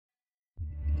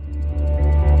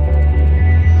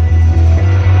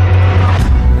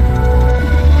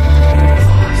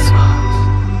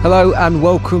Hello and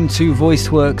welcome to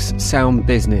VoiceWorks Sound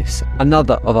Business,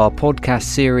 another of our podcast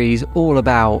series all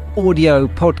about audio,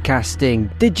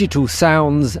 podcasting, digital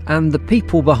sounds and the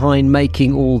people behind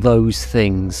making all those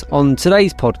things. On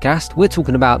today's podcast, we're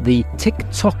talking about the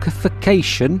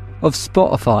Tik-Tok-ification of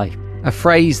Spotify, a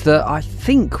phrase that I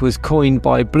think was coined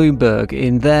by Bloomberg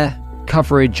in their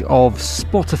coverage of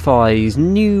Spotify's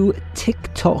new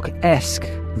TikTok-esque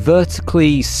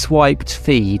vertically swiped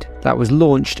feed that was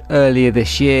launched earlier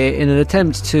this year in an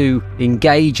attempt to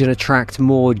engage and attract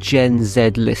more Gen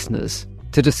Z listeners.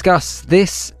 To discuss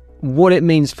this, what it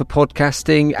means for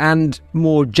podcasting, and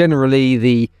more generally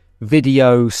the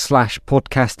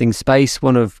video/podcasting space,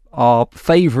 one of our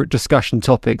favourite discussion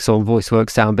topics on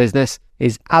VoiceWorks Sound Business,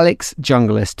 is Alex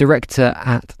Jungius, director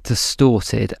at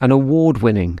Distorted, an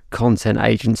award-winning content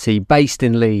agency based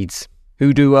in Leeds,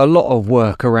 who do a lot of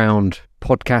work around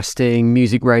podcasting,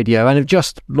 music radio, and have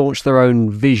just launched their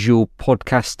own visual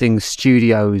podcasting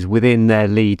studios within their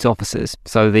Leeds offices.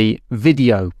 So the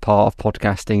video part of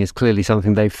podcasting is clearly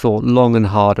something they've thought long and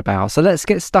hard about. So let's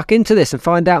get stuck into this and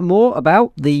find out more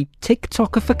about the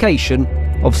TikTok-ification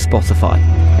of Spotify.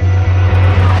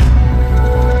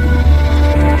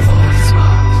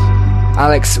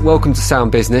 Alex, welcome to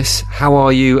Sound Business. How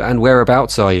are you and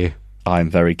whereabouts are you? I'm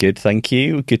very good, thank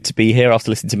you. Good to be here after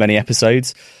listening to many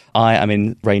episodes. I am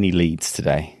in rainy Leeds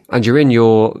today. And you're in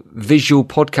your visual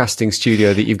podcasting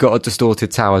studio that you've got at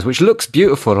Distorted Towers, which looks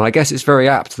beautiful. And I guess it's very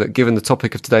apt that, given the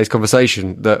topic of today's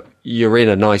conversation, that you're in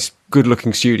a nice,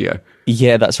 good-looking studio.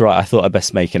 Yeah, that's right. I thought I'd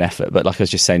best make an effort. But like I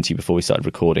was just saying to you before we started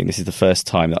recording, this is the first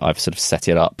time that I've sort of set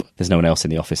it up. There's no one else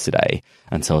in the office today.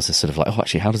 And so I was just sort of like, oh,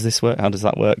 actually, how does this work? How does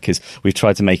that work? Because we've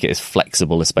tried to make it as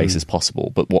flexible a space as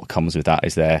possible. But what comes with that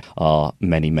is there are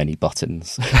many, many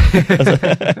buttons.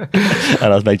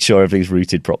 And I've made sure everything's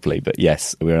routed properly. But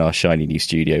yes, we're in our shiny new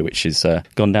studio, which has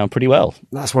gone down pretty well.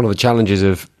 That's one of the challenges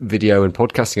of video and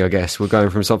podcasting, I guess. We're going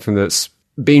from something that's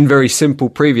been very simple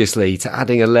previously to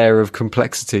adding a layer of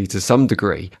complexity to some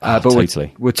degree. But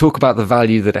totally. We'll talk about the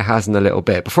value that it has in a little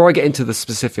bit. Before I get into the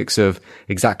specifics of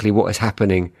exactly what is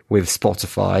happening with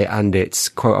Spotify and its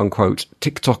quote-unquote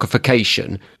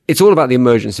TikTok-ification, it's all about the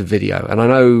emergence of video. And I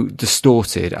know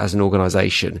Distorted as an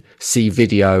organisation see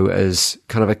video as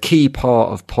kind of a key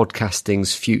part of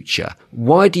podcasting's future.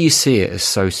 Why do you see it as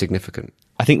so significant?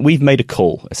 I think we've made a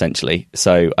call, essentially.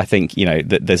 So I think,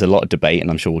 there's a lot of debate,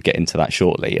 and I'm sure we'll get into that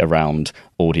shortly, around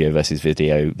audio versus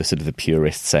video, the sort of the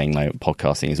purists saying, no,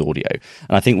 podcasting is audio.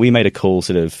 And I think we made a call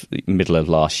sort of middle of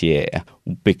last year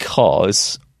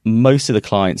because most of the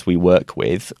clients we work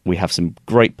with, we have some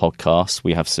great podcasts,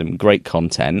 we have some great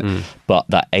content, but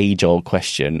that age-old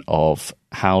question of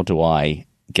how do I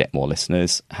get more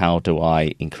listeners? How do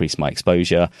I increase my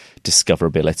exposure,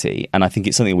 discoverability? And I think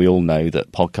it's something we all know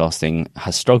that podcasting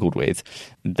has struggled with.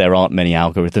 There aren't many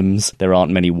algorithms. There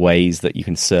aren't many ways that you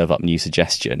can serve up new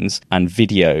suggestions. And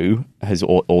video has,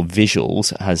 or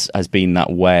visuals has been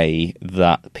that way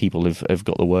that people have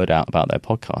got the word out about their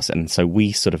podcast. And so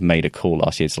we sort of made a call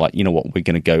last year. It's like, you know what, we're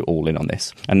going to go all in on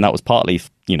this. And that was partly,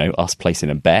 us placing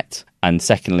a bet. And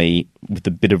secondly, with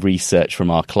a bit of research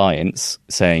from our clients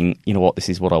saying, you know what, this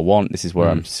is what I want. This is where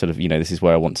I'm sort of, this is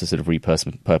where I want to sort of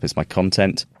repurpose my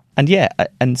content. And yeah,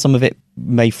 and some of it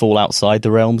may fall outside the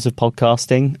realms of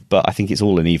podcasting, but I think it's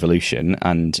all an evolution.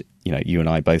 And, you and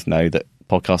I both know that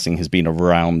podcasting has been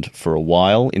around for a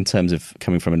while in terms of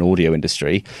coming from an audio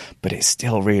industry, but it's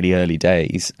still really early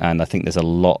days. And I think there's a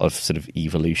lot of sort of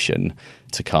evolution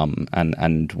to come.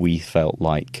 And we felt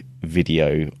like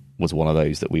video was one of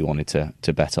those that we wanted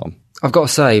to bet on. I've got to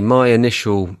say, my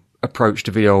initial approach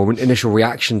to video, or initial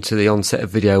reaction to the onset of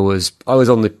video was, I was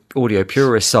on the audio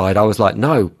purist side. I was like,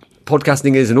 no,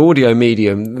 podcasting is an audio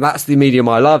medium. That's the medium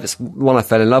I love. It's one I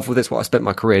fell in love with. It's what I spent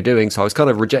my career doing. So I was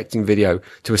kind of rejecting video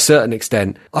to a certain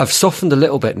extent. I've softened a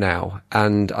little bit now.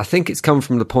 And I think it's come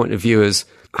from the point of view as,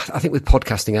 I think with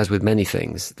podcasting, as with many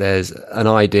things, there's an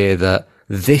idea that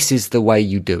this is the way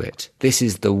you do it. This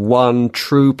is the one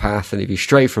true path. And if you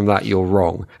stray from that, you're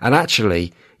wrong. And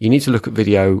actually, you need to look at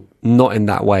video not in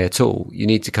that way at all. You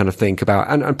need to kind of think about,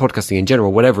 and podcasting in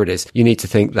general, whatever it is, you need to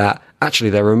think that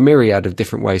actually there are a myriad of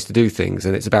different ways to do things.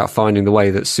 And it's about finding the way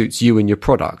that suits you and your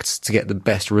products to get the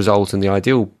best result and the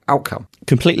ideal outcome.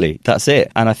 Completely. That's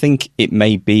it. And I think it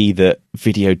may be that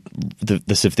video, the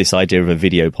sort of this idea of a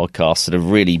video podcast sort of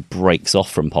really breaks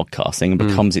off from podcasting and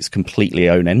becomes its completely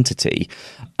own entity.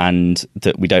 And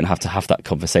that we don't have to have that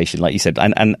conversation, like you said.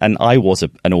 And I was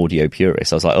an audio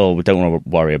purist. I was like, oh, we don't want to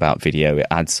worry about video. It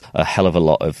adds a hell of a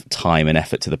lot of time and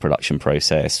effort to the production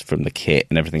process from the kit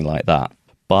and everything like that.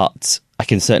 But I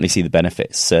can certainly see the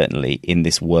benefits, certainly in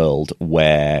this world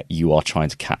where you are trying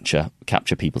to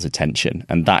capture people's attention.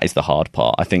 And that is the hard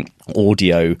part. I think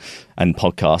audio and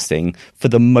podcasting, for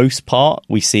the most part,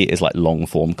 we see it as like long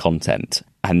form content.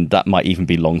 And that might even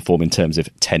be long form in terms of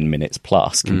 10 minutes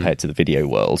plus compared to the video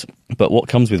world. But what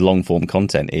comes with long form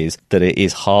content is that it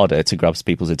is harder to grab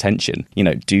people's attention. You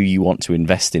know, do you want to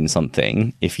invest in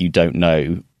something if you don't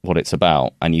know what it's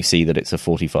about and you see that it's a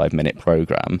 45-minute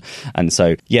program? And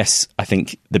so, yes, I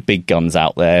think the big guns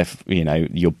out there, you know,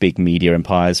 your big media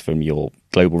empires, from your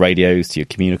global radios to your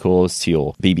communicors to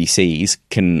your BBCs,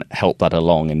 can help that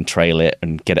along and trail it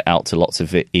and get it out to lots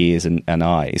of ears and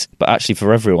eyes. But actually,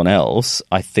 for everyone else,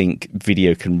 I think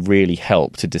video can really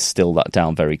help to distill that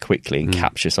down very quickly and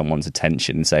capture someone's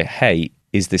attention and say, hey,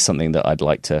 is this something that I'd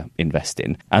like to invest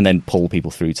in? And then pull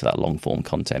people through to that long form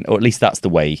content, or at least that's the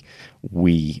way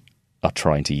we are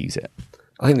trying to use it.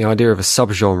 I think the idea of a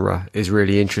subgenre is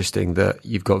really interesting, that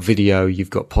you've got video,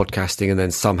 you've got podcasting, and then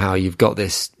somehow you've got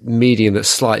this medium that's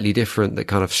slightly different that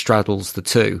kind of straddles the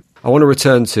two. I want to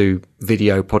return to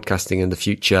video podcasting in the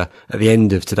future at the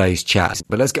end of today's chat,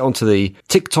 but let's get on to the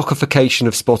Tik-Tok-ification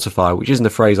of Spotify, which isn't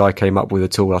a phrase I came up with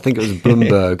at all. I think it was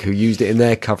Bloomberg who used it in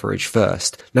their coverage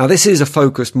first. Now, this is a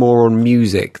focus more on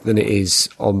music than it is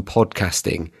on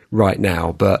podcasting right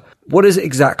now, but what is it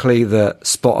exactly that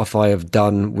Spotify have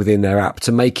done within their app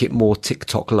to make it more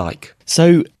TikTok-like?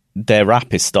 So their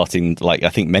app is starting, like, I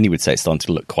think many would say it's starting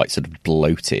to look quite sort of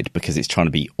bloated because it's trying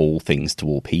to be all things to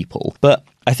all people. But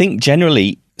I think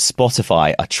generally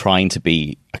Spotify are trying to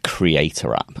be a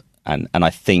creator app. And I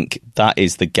think that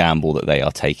is the gamble that they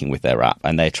are taking with their app.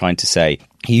 And they're trying to say,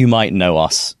 you might know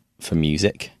us for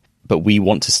music, but we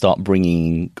want to start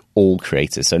bringing all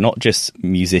creators. So not just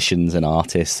musicians and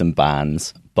artists and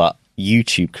bands, but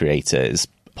YouTube creators,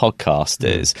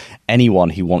 podcasters, anyone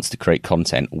who wants to create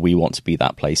content, we want to be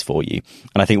that place for you.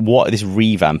 And I think what this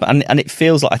revamp, and it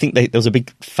feels like, I think there was a big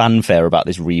fanfare about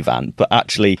this revamp, but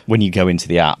actually when you go into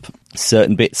the app,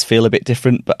 certain bits feel a bit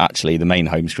different, but actually the main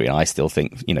home screen, I still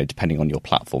think, you know, depending on your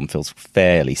platform, feels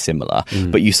fairly similar.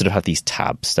 But you sort of have these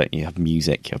tabs, don't you? You have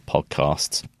music, you have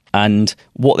podcasts. And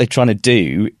what they're trying to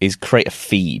do is create a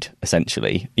feed,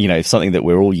 essentially, you know, something that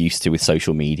we're all used to with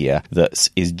social media that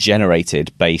is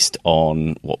generated based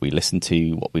on what we listen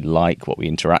to, what we like, what we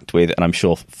interact with. And I'm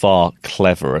sure far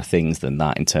cleverer things than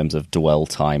that in terms of dwell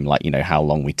time, like, you know, how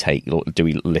long we take. Do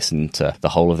we listen to the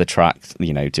whole of the track?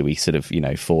 You know, do we sort of, you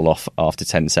know, fall off after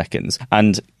 10 seconds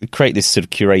and create this sort of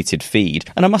curated feed?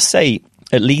 And I must say,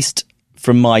 at least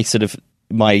from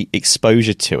my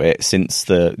exposure to it since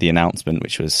the announcement,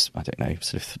 which was, I don't know,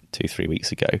 sort of 2-3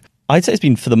 weeks ago, I'd say it's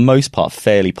been, for the most part,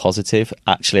 fairly positive.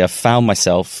 Actually, I've found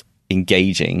myself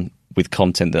engaging with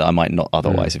content that I might not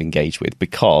otherwise have engaged with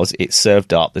because it's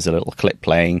served up. There's a little clip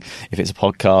playing. If it's a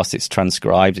podcast, it's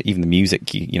transcribed. Even the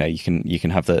music, you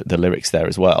can have the lyrics there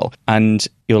as well. And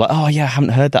you're like, oh yeah, I haven't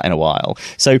heard that in a while.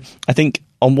 So I think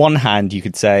on one hand, you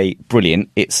could say, brilliant,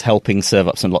 it's helping serve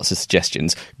up lots of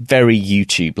suggestions. Very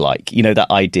YouTube-like, you know,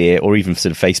 that idea, or even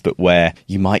sort of Facebook, where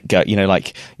you might go, you know,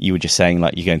 like you were just saying,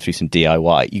 like you're going through some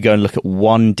DIY. You go and look at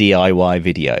one DIY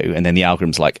video, and then the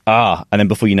algorithm's like, and then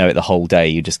before you know it, the whole day,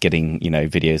 you're just getting, you know,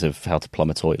 videos of how to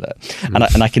plumb a toilet.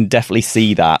 And I can definitely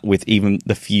see that with even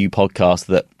the few podcasts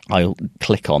that I'll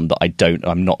click on that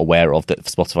I'm not aware of, that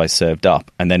Spotify served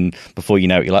up, and then before you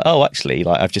know it, you're like, oh, actually,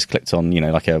 like I've just clicked on, you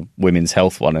know, like a women's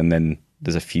health one, and then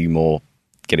there's a few more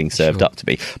getting served up to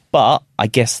me. But I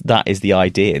guess that is the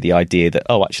idea that,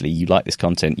 oh, actually, you like this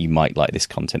content, you might like this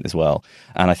content as well.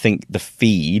 And I think the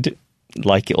feed,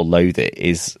 like it or loathe it,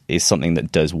 is something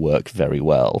that does work very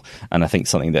well, and I think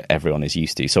something that everyone is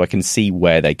used to. So I can see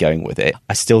where they're going with it.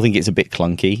 I still think it's a bit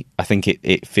clunky. I think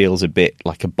it feels a bit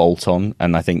like a bolt-on,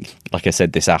 and I think, like I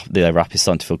said, their app is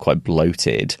starting to feel quite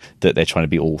bloated, that they're trying to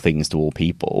be all things to all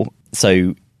people.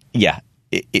 So yeah,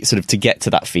 it sort of, to get to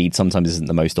that feed sometimes isn't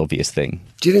the most obvious thing.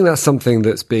 Do you think that's something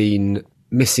that's been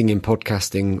missing in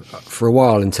podcasting for a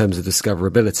while in terms of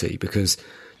discoverability? Because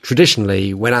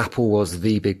traditionally, when Apple was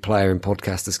the big player in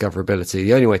podcast discoverability,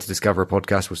 the only way to discover a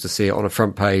podcast was to see it on a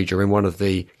front page or in one of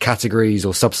the categories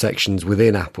or subsections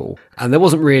within Apple. And there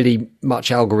wasn't really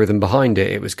much algorithm behind it.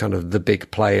 It was kind of the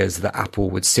big players that Apple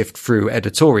would sift through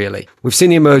editorially. We've seen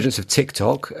the emergence of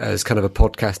TikTok as kind of a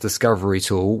podcast discovery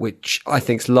tool, which I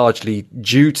think is largely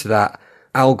due to that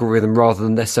algorithm rather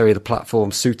than necessarily the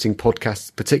platform suiting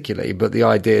podcasts particularly, but the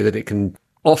idea that it can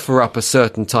offer up a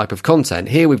certain type of content.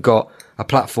 Here we've got a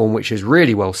platform which is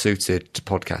really well suited to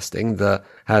podcasting, that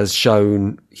has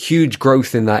shown huge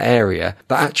growth in that area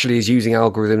that actually is using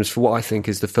algorithms for what I think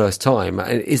is the first time.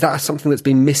 Is that something that's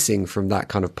been missing from that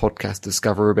kind of podcast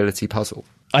discoverability puzzle?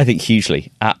 I think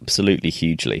hugely, absolutely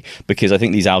hugely, because I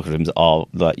think these algorithms are,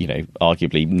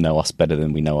 arguably know us better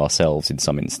than we know ourselves in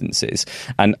some instances.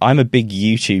 And I'm a big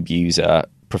YouTube user,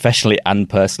 professionally and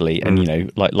personally,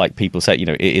 and like people say,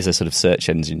 it is a sort of search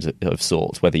engine of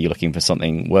sorts, whether you're looking for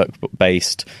something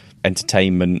work-based,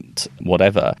 entertainment,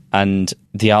 whatever, and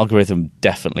the algorithm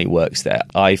definitely works there.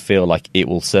 I feel like it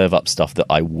will serve up stuff that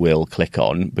I will click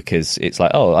on because it's like,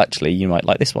 oh, actually, you might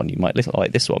like this one, you might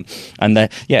like this one, and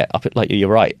you're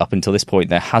right. Up until this point,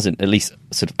 there hasn't, at least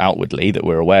sort of outwardly that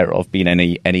we're aware of, been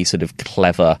any sort of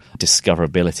clever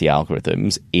discoverability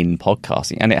algorithms in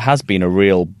podcasting, and it has been a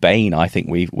real bane. I think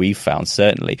we've found,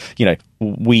 certainly,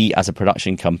 we as a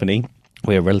production company.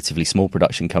 We're a relatively small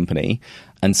production company,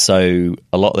 and so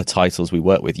a lot of the titles we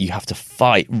work with, you have to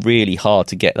fight really hard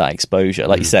to get that exposure.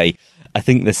 Like you say, I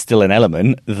think there's still an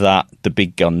element that the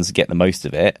big guns get the most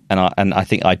of it, and I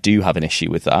think I do have an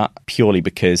issue with that, purely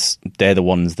because they're the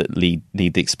ones that need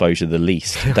the exposure the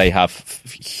least. They have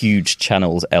huge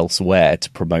channels elsewhere to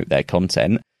promote their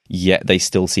content, yet they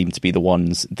still seem to be the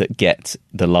ones that get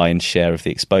the lion's share of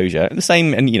the exposure. The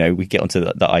same, and we get onto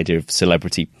the idea of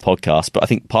celebrity podcasts, but I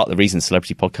think part of the reason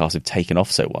celebrity podcasts have taken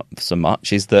off so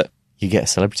much is that you get a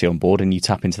celebrity on board and you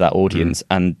tap into that audience,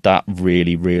 and that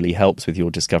really, really helps with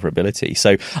your discoverability.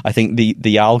 So I think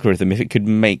the algorithm, if it could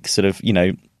make sort of,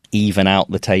 even out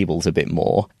the tables a bit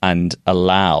more and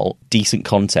allow decent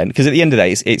content, because at the end of the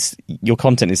day, it's your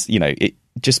content is,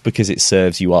 just because it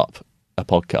serves you up a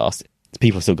podcast,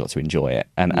 people have still got to enjoy it.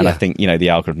 And I think, the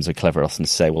algorithms are clever enough to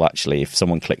say, well, actually, if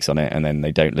someone clicks on it and then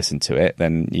they don't listen to it,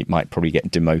 then you might probably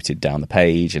get demoted down the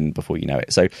page and before you know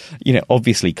it. So,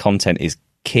 obviously content is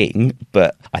king,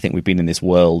 but I think we've been in this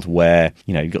world where,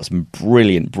 you've got some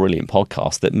brilliant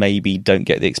podcasts that maybe don't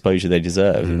get the exposure they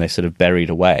deserve, and they're sort of buried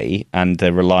away, and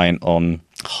they're reliant on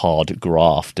hard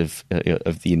graft of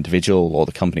the individual or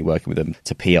the company working with them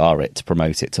to PR it, to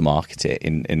promote it, to market it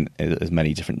in as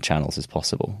many different channels as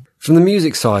possible. From the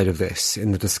music side of this,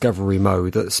 in the discovery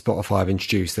mode that Spotify have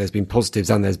introduced, there's been positives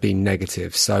and there's been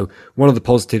negatives. So one of the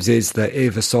positives is that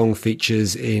if a song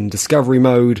features in discovery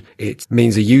mode, it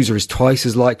means a user is twice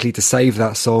as likely to save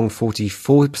that song,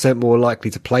 44% more likely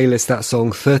to playlist that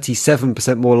song,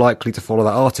 37% more likely to follow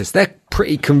that artist. They're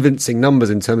pretty convincing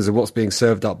numbers in terms of what's being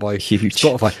served up by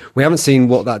Spotify. We haven't seen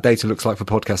what that data looks like for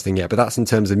podcasting yet, but that's in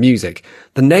terms of music.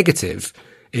 The negative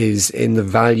is in the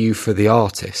value for the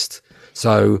artist.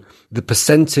 So the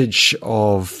percentage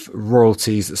of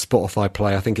royalties that Spotify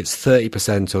play, I think it's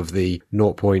 30% of the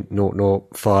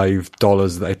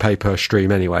 $0.005 that they pay per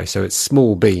stream anyway. So it's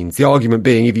small beans. The argument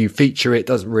being, if you feature it,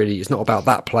 it's not about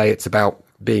that play. It's about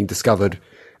being discovered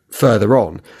further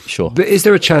on. Sure. But is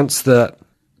there a chance that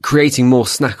creating more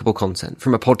snackable content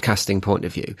from a podcasting point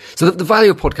of view? So the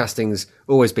value of podcasting's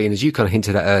always been, as you kind of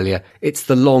hinted at earlier, it's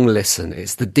the long listen,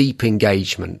 it's the deep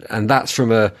engagement, and that's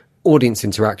from a audience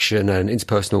interaction and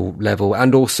interpersonal level,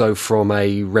 and also from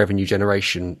a revenue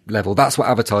generation level. That's what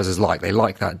advertisers like. They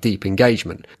like that deep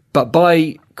engagement. But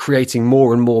by creating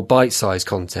more and more bite-sized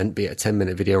content, be it a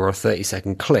 10-minute video or a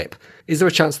 30-second clip, is there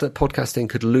a chance that podcasting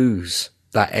could lose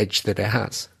that edge that it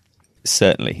has?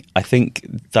 Certainly. I think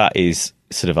that is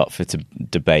sort of up for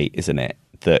debate, isn't it?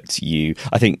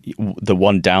 I think the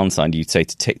one downside you'd say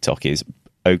to TikTok is,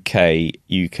 okay,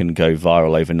 you can go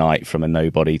viral overnight from a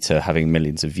nobody to having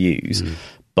millions of views,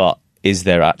 but is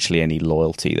there actually any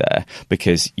loyalty there?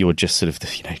 Because you're just sort of,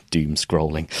 doom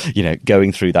scrolling,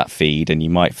 going through that feed, and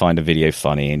you might find a video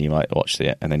funny and you might watch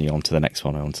it, and then you're on to the next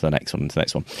one, and on to the next one, and to the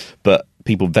next one. But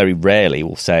people very rarely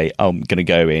will say, oh, I'm going to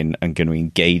go in, I'm going to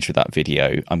engage with that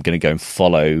video, I'm going to go and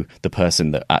follow the person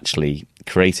that actually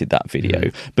created that video,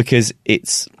 because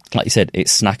it's, like you said,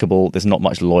 it's snackable. There's not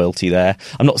much loyalty there.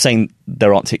 I'm not saying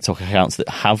there aren't TikTok accounts that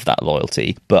have that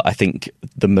loyalty, but I think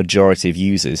the majority of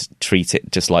users treat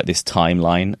it just like this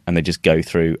timeline, and they just go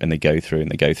through and they go through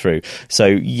and they go through. So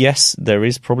yes, there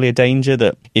is probably a danger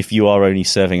that if you are only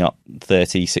serving up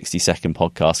 30, 60-second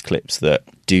podcast clips that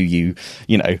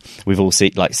we've all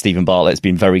seen, like Stephen Bartlett's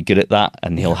been very good at that,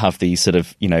 and he'll have these sort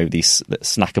of, these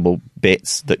snackable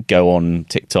bits that go on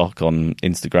TikTok, on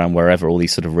Instagram, wherever, all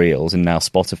these sort of reels, and now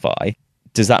Spotify.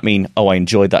 Does that mean, oh, I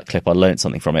enjoyed that clip, I learned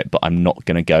something from it, but I'm not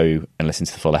going to go and listen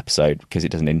to the full episode because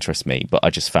it doesn't interest me, but I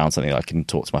just found something that I can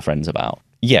talk to my friends about?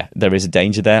 Yeah, there is a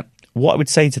danger there. What I would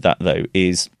say to that, though,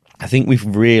 is I think we've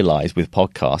realised with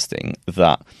podcasting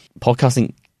that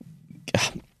podcasting,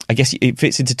 I guess it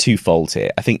fits into twofold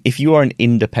here. I think if you are an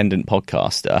independent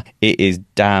podcaster, it is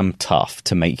damn tough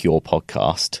to make your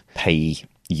podcast pay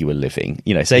you were living.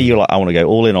 You know, say you're like, I want to go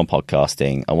all in on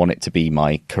podcasting. I want it to be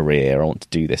my career. I want to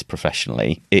do this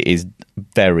professionally. It is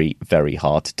very, very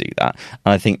hard to do that.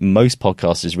 And I think most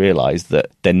podcasters realize that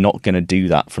they're not going to do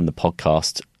that from the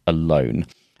podcast alone.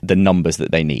 The numbers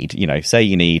that they need, you know, say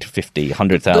you need 50,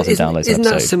 100,000 downloads. Isn't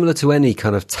that similar to any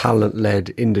kind of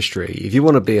talent-led industry? If you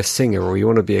want to be a singer or you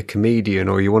want to be a comedian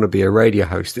or you want to be a radio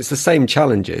host, it's the same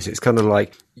challenges. It's kind of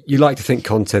like, you like to think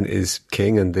content is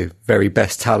king and the very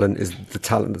best talent is the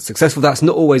talent that's successful. That's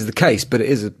not always the case, but it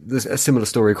is a similar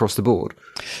story across the board.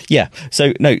 Yeah.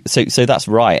 So that's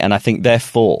right. And I think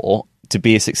therefore, to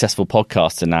be a successful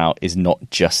podcaster now is not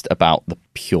just about the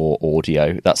pure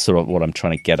audio. That's sort of what I'm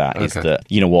trying to get at, is that,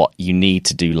 you know what, you need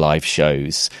to do live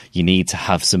shows. You need to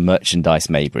have some merchandise,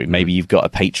 maybe you've got a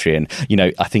Patreon. You know,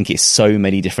 I think it's so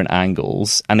many different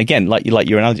angles. And again, like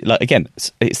your analogy, like again,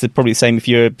 it's probably the same if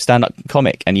you're a stand-up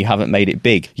comic and you haven't made it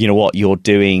big. You know what, you're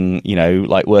doing, you know,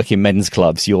 like work in men's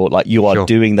clubs. You are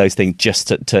doing those things just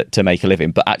to make a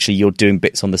living, but actually you're doing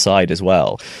bits on the side as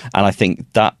well. And I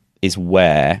think that is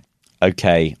where,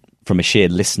 okay, from a sheer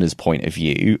listener's point of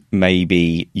view,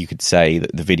 maybe you could say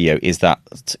that the video is that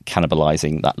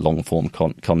cannibalizing that long form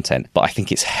content. But I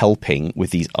think it's helping with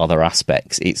these other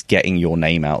aspects. It's getting your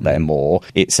name out there more.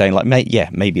 It's saying like,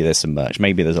 maybe there's some merch.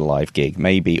 Maybe there's a live gig.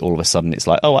 Maybe all of a sudden it's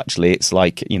like, oh, actually, it's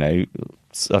like, you know,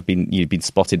 you've been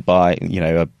spotted by, you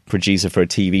know, a producer for a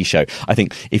TV show. I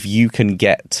think if you can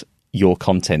get your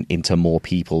content into more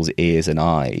people's ears and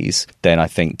eyes, then I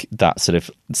think that sort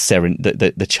of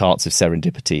the chance of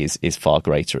serendipity is far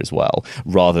greater as well,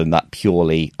 rather than that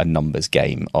purely a numbers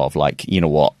game of like, you know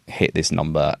what, hit this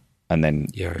number and then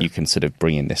you can sort of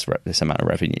bring in this amount of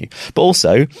revenue. But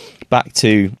also back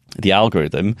to the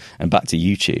algorithm and back to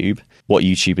YouTube, what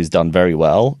YouTube has done very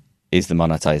well is the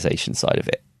monetization side of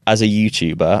it. As a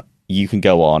YouTuber, you can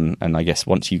go on, and I guess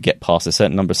once you get past a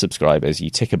certain number of subscribers, you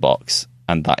tick a box,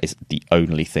 and that is the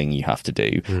only thing you have to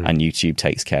do, and YouTube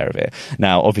takes care of it.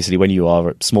 Now, obviously, when you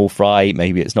are a small fry,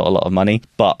 maybe it's not a lot of money,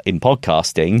 but in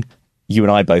podcasting, you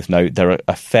and I both know there are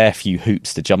a fair few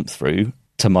hoops to jump through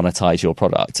to monetize your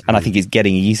product. And I think it's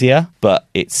getting easier, but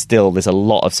it's still, there's a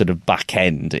lot of sort of back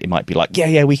end. It might be like,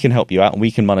 yeah, we can help you out and we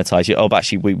can monetize you. Oh, but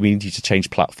actually we need you to change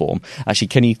platform. Actually,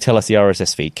 can you tell us the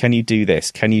RSS feed? Can you do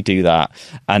this? Can you do that?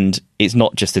 And it's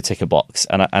not just a tick a box.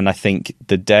 And I think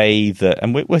the day that,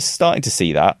 and we're starting to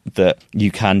see that you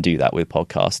can do that with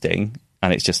podcasting.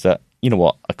 And it's just that, you know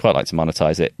what, I'd quite like to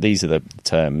monetize it. These are the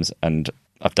terms and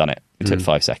I've done it. It took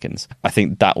 5 seconds. I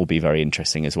think that will be very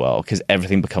interesting as well, because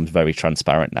everything becomes very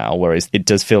transparent now, whereas it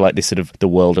does feel like this sort of the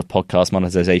world of podcast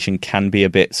monetization can be a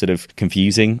bit sort of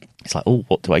confusing. It's like, oh,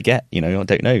 what do I get? You know, I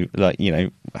don't know. Like, you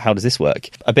know, how does this work?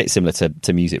 A bit similar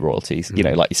to music royalties. You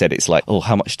know, like you said, it's like, oh,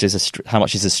 how much is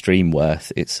a stream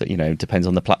worth? It's, you know, depends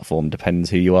on the platform,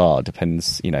 depends who you are,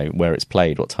 depends, you know, where it's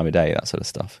played, what time of day, that sort of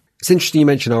stuff. It's interesting you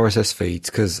mentioned RSS feeds,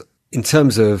 because in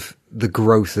terms of the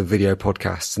growth of video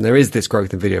podcasts, and there is this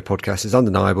growth in video podcasts, it's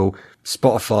undeniable.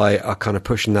 Spotify are kind of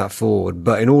pushing that forward.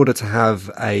 But in order to have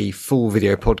a full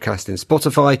video podcast in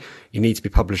Spotify, you need to be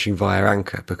publishing via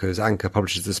Anchor, because Anchor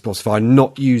publishes to Spotify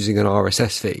not using an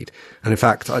RSS feed. And in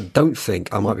fact, I don't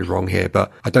think, I might be wrong here,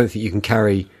 but I don't think you can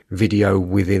carry video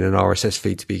within an RSS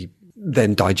feed to be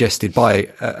then digested by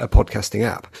a podcasting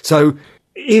app. So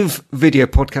if video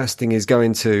podcasting is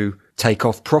going to take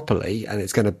off properly and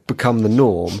it's going to become the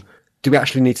norm, do we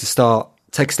actually need to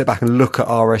take a step back and look at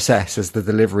RSS as the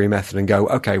delivery method and go,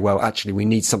 okay, well, actually, we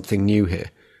need something new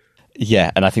here? Yeah,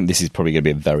 and I think this is probably going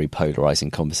to be a very polarizing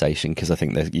conversation, because I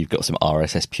think that you've got some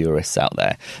RSS purists out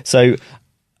there. So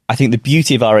I think the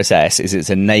beauty of RSS is it's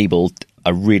enabled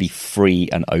a really free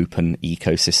and open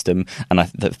ecosystem. And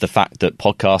the fact that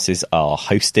podcasts are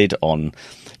hosted on,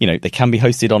 you know, they can be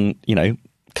hosted on, you know,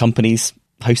 companies'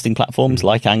 hosting platforms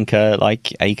like Anchor, like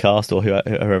Acast, or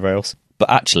whoever else. But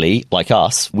actually, like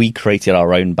us, we created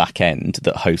our own back end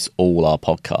that hosts all our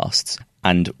podcasts,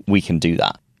 and we can do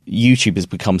that. YouTube has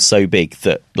become so big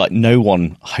that like no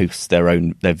one hosts their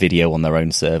video on their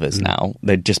own servers now.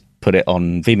 They just put it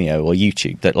on Vimeo or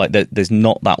YouTube. That like there's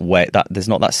not that way, that there's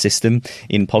not that system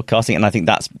in podcasting, and I think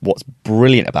that's what's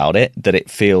brilliant about it. That it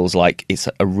feels like it's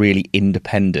a really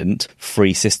independent,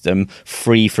 free system,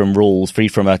 free from rules, free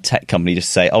from a tech company just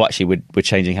say, oh, actually we're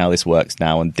changing how this works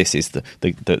now, and this is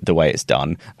the way it's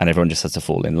done, and everyone just has to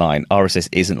fall in line. RSS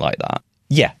isn't like that.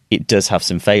 Yeah, it does have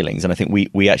some failings. And I think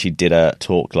we actually did a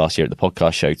talk last year at the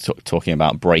podcast show talking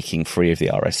about breaking free of the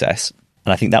RSS.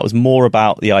 And I think that was more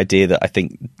about the idea that I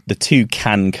think the two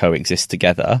can coexist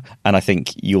together. And I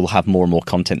think you'll have more and more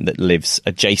content that lives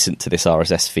adjacent to this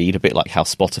RSS feed, a bit like how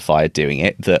Spotify are doing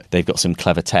it, that they've got some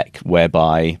clever tech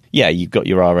whereby, yeah, you've got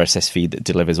your RSS feed that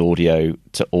delivers audio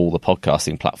to all the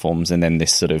podcasting platforms. And then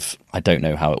this sort of, I don't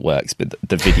know how it works, but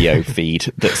the video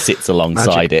feed that sits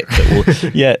alongside it. That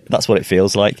will, yeah, that's what it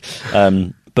feels like.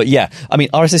 But yeah, I mean,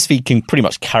 RSS feed can pretty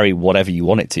much carry whatever you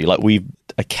want it to. Like we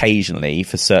occasionally,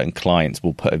 for certain clients,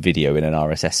 will put a video in an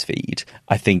RSS feed.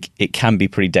 I think it can be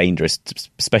pretty dangerous,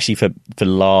 especially for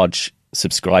large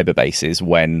subscriber bases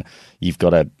when you've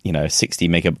got a 60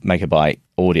 megabyte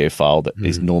audio file that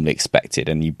is normally expected,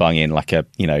 and you bung in like a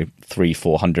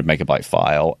 300-400 megabyte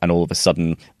file, and all of a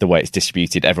sudden the way it's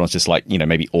distributed, everyone's just like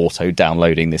maybe auto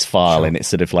downloading this file, and it's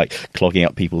sort of like clogging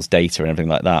up people's data and everything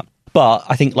like that. But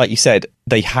I think, like you said,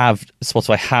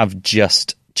 Spotify have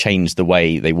just changed the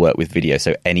way they work with video,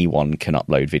 so anyone can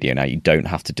upload video now. You don't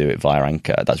have to do it via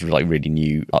Anchor. That's like really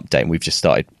new update, and we've just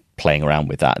started playing around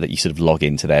with that you sort of log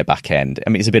into their back end. I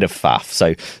mean, it's a bit of faff.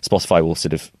 So Spotify will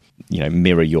sort of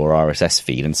mirror your RSS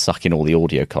feed and suck in all the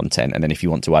audio content, and then if you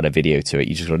want to add a video to it,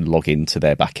 you just got to log into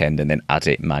their back end and then add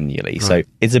it manually. Right. So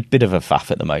it's a bit of a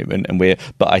faff at the moment, and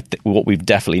what we've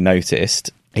definitely noticed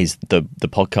is the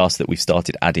podcast that we've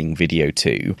started adding video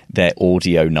to, their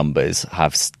audio numbers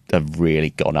have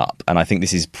really gone up. And I think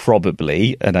this is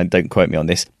probably, and don't quote me on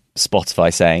this,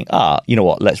 Spotify saying, you know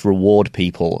what, let's reward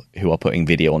people who are putting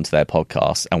video onto their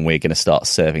podcasts, and we're going to start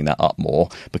serving that up more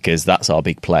because that's our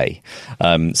big play.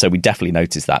 So we definitely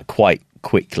noticed that quite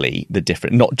quickly, the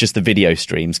different, not just the video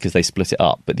streams because they split it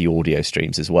up, but the audio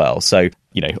streams as well. So,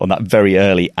 on that very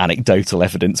early anecdotal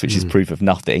evidence, which is proof of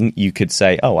nothing, you could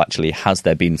say, actually, has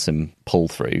there been some pull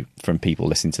through from people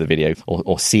listening to the video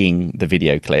or seeing the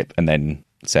video clip and then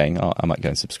saying, I might go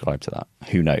and subscribe to that.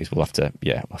 Who knows? We'll have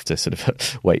to sort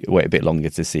of wait a bit longer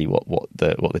to see what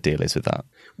the deal is with that.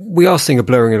 We are seeing a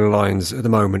blurring of the lines at the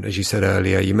moment, as you said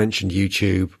earlier. You mentioned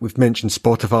YouTube. We've mentioned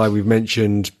Spotify. We've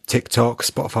mentioned TikTok.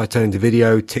 Spotify turning to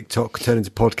video. TikTok turning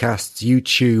to podcasts.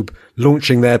 YouTube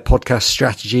launching their podcast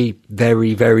strategy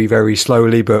very, very, very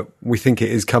slowly, but we think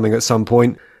it is coming at some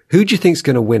point. Who do you think is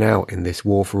going to win out in this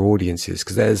war for audiences?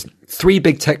 Because there's 3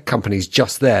 big tech companies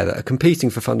just there that are competing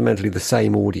for fundamentally the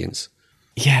same audience.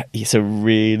 Yeah, it's a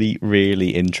really, really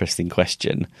interesting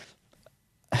question.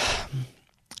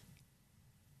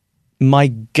 My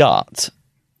gut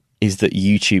is that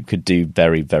YouTube could do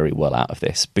very, very well out of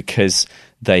this because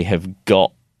they have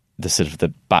got the sort of the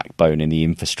backbone in the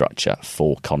infrastructure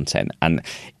for content. And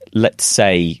let's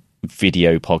say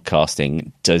video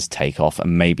podcasting does take off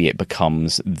and maybe it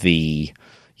becomes the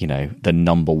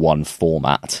number one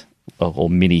format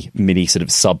or mini sort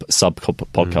of sub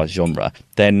podcast genre,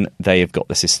 then they have got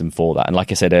the system for that. And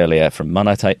like I said earlier, from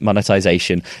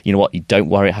monetization, you know what, you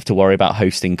don't have to worry about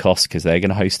hosting costs because they're going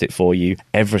to host it for you.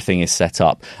 Everything is set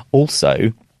up.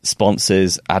 Also,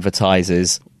 sponsors,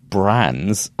 advertisers,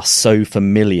 brands are so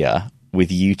familiar with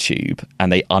YouTube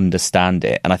and they understand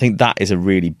it, and I think that is a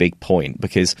really big point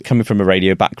because coming from a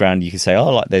radio background, you can say,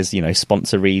 there's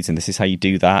sponsor reads, and this is how you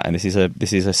do that, and this is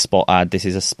a spot ad, this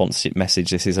is a sponsorship message,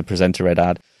 this is a presenter read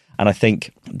ad. And I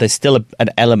think there's still an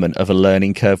element of a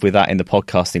learning curve with that in the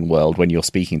podcasting world when you're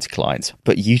speaking to clients,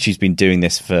 but YouTube's been doing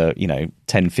this for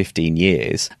 10-15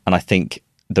 years, and I think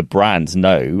the brands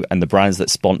know, and the brands that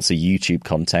sponsor YouTube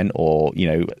content or,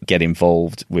 get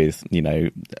involved with,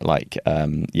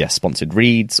 sponsored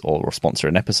reads or sponsor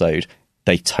an episode,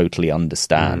 they totally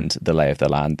understand the lay of the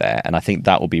land there. And I think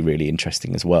that will be really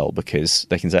interesting as well because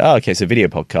they can say, okay, so video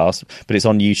podcast, but it's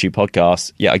on YouTube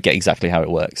podcast. Yeah, I get exactly how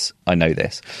it works. I know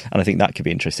this. And I think that could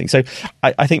be interesting. So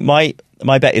I think my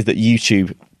bet is that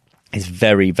YouTube is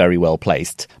very, very well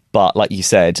placed. But like you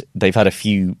said, they've had a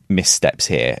few missteps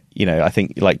here. I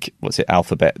think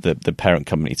Alphabet, the parent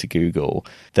company to Google,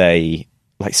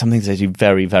 some things they do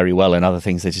very, very well and other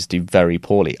things they just do very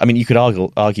poorly. I mean, you could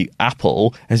argue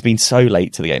Apple has been so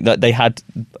late to the game that they had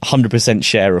 100%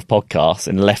 share of podcasts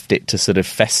and left it to sort of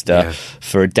fester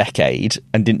for a decade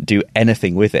and didn't do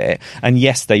anything with it. And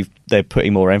yes, they're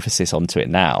putting more emphasis onto it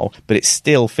now, but it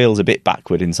still feels a bit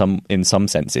backward in some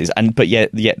senses. But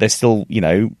yet they're still,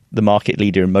 the market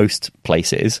leader in most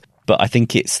places. But I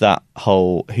think it's that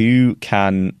whole who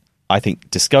can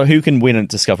win at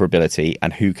discoverability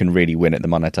and who can really win at the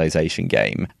monetization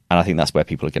game. And I think that's where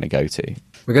people are going to go to.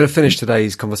 We're going to finish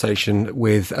today's conversation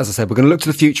with, as I said, we're going to look to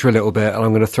the future a little bit, and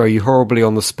I'm going to throw you horribly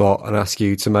on the spot and ask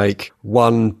you to make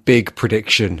one big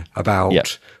prediction about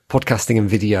podcasting and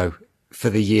video for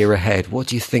the year ahead. What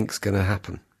do you think's going to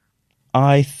happen?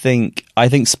 I think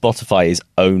Spotify is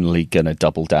only going to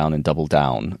double down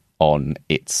on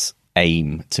its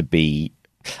aim to be,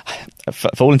 for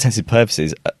all intents and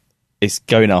purposes, it's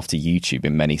going after YouTube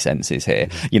in many senses here.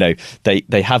 You know,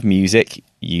 they have music.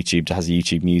 YouTube has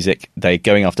YouTube music. They're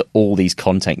going after all these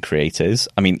content creators.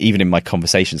 I mean, even in my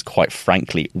conversations, quite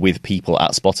frankly, with people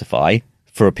at Spotify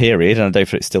for a period, and I don't know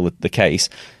if it's still the case,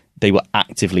 they were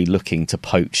actively looking to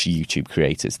poach YouTube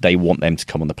creators. They want them to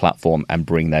come on the platform and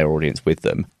bring their audience with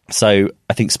them. So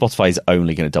I think Spotify is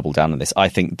only going to double down on this. I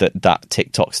think that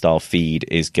TikTok style feed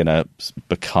is going to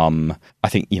become, I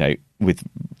think, you know, with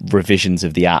revisions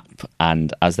of the app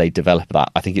and as they develop that,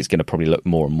 I think it's going to probably look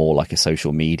more and more like a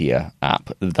social media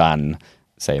app than,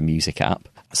 say, a music app.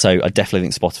 So I definitely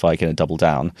think Spotify are going to double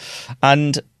down.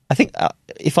 And I think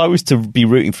if I was to be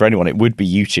rooting for anyone, it would be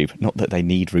YouTube. Not that they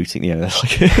need rooting, you know, they're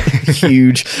like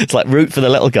huge. It's like root for the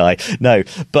little guy. No,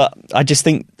 but I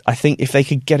think if they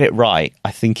could get it right,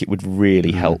 I think it would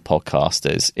really help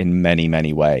podcasters in many,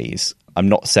 many ways. I'm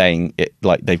not saying it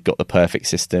like they've got the perfect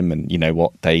system and you know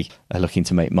what, they are looking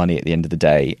to make money at the end of the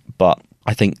day, but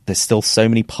I think there's still so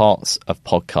many parts of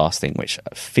podcasting which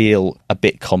feel a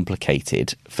bit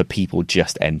complicated for people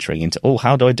just entering into, oh,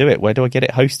 how do I do it? Where do I get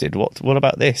it hosted? What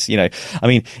about this? You know, I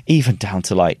mean, even down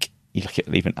to like, you look at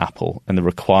even Apple and the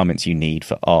requirements you need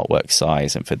for artwork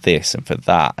size and for this and for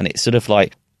that. And it's sort of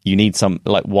like, you need some,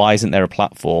 like, why isn't there a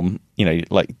platform, you know,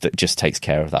 like that just takes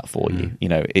care of that for you? You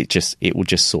know, it will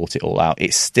just sort it all out.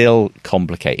 It's still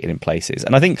complicated in places.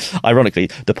 And I think, ironically,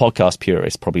 the podcast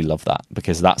purists probably love that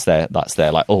because that's their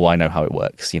like, oh, I know how it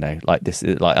works. You know, like this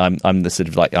is like, I'm the sort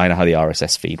of like, I know how the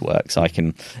RSS feed works. I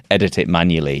can edit it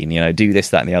manually and, you know, do this,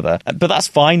 that and the other. But that's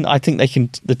fine. I think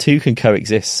the two can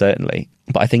coexist, certainly.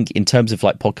 But I think in terms of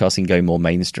like podcasting going more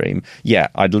mainstream, yeah,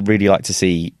 I'd really like to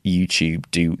see YouTube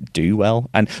do well,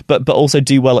 and but also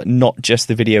do well at not just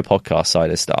the video podcast side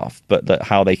of stuff, but that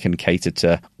how they can cater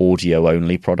to audio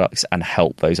only products and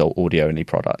help those audio only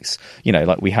products. You know,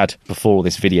 like we had before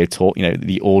this video talk, you know,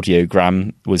 the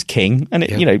audiogram was king, and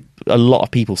it, you know, a lot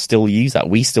of people still use that.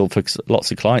 We still, for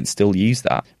lots of clients, still use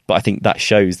that. But I think that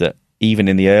shows that even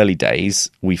in the early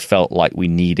days, we felt like we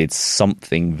needed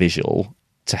something visual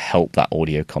to help that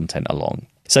audio content along.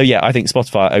 So yeah, I think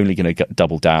Spotify are only going to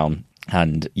double down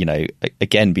and, you know,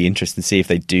 again, be interested to see if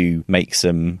they do make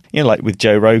some, you know, like with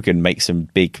Joe Rogan, make some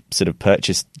big sort of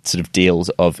purchase sort of deals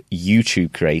of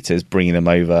YouTube creators, bringing them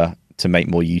over to make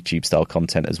more YouTube style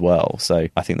content as well. So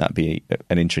I think that'd be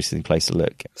an interesting place to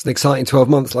look. It's an exciting 12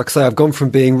 months. Like I say, I've gone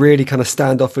from being really kind of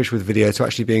standoffish with video to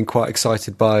actually being quite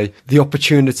excited by the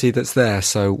opportunity that's there.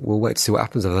 So we'll wait to see what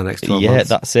happens over the next 12 months. Yeah,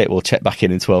 that's it. We'll check back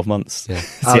in 12 months. Yeah.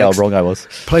 See Alex, how wrong I was.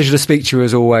 Pleasure to speak to you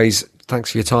as always.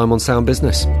 Thanks for your time on Sound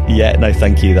Business. Yeah, no,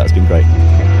 thank you. That's been great.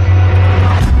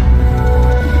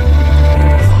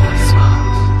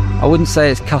 I wouldn't say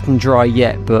it's cut and dry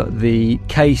yet, but the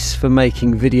case for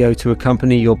making video to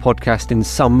accompany your podcast in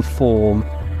some form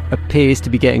appears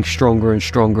to be getting stronger and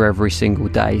stronger every single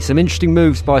day. Some interesting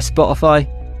moves by Spotify,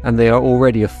 and they are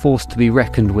already a force to be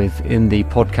reckoned with in the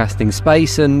podcasting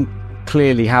space and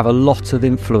clearly have a lot of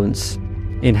influence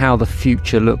in how the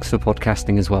future looks for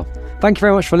podcasting as well. Thank you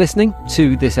very much for listening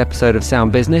to this episode of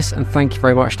Sound Business, and thank you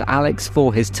very much to Alex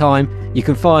for his time. You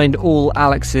can find all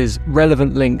Alex's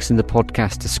relevant links in the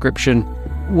podcast description.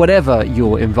 Whatever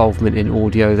your involvement in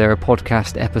audio, there are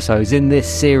podcast episodes in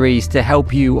this series to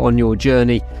help you on your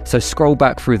journey. So scroll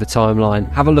back through the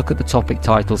timeline, have a look at the topic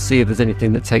titles, see if there's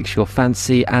anything that takes your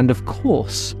fancy, and of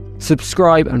course,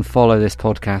 subscribe and follow this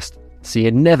podcast so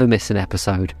you never miss an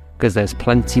episode, because there's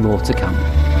plenty more to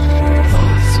come.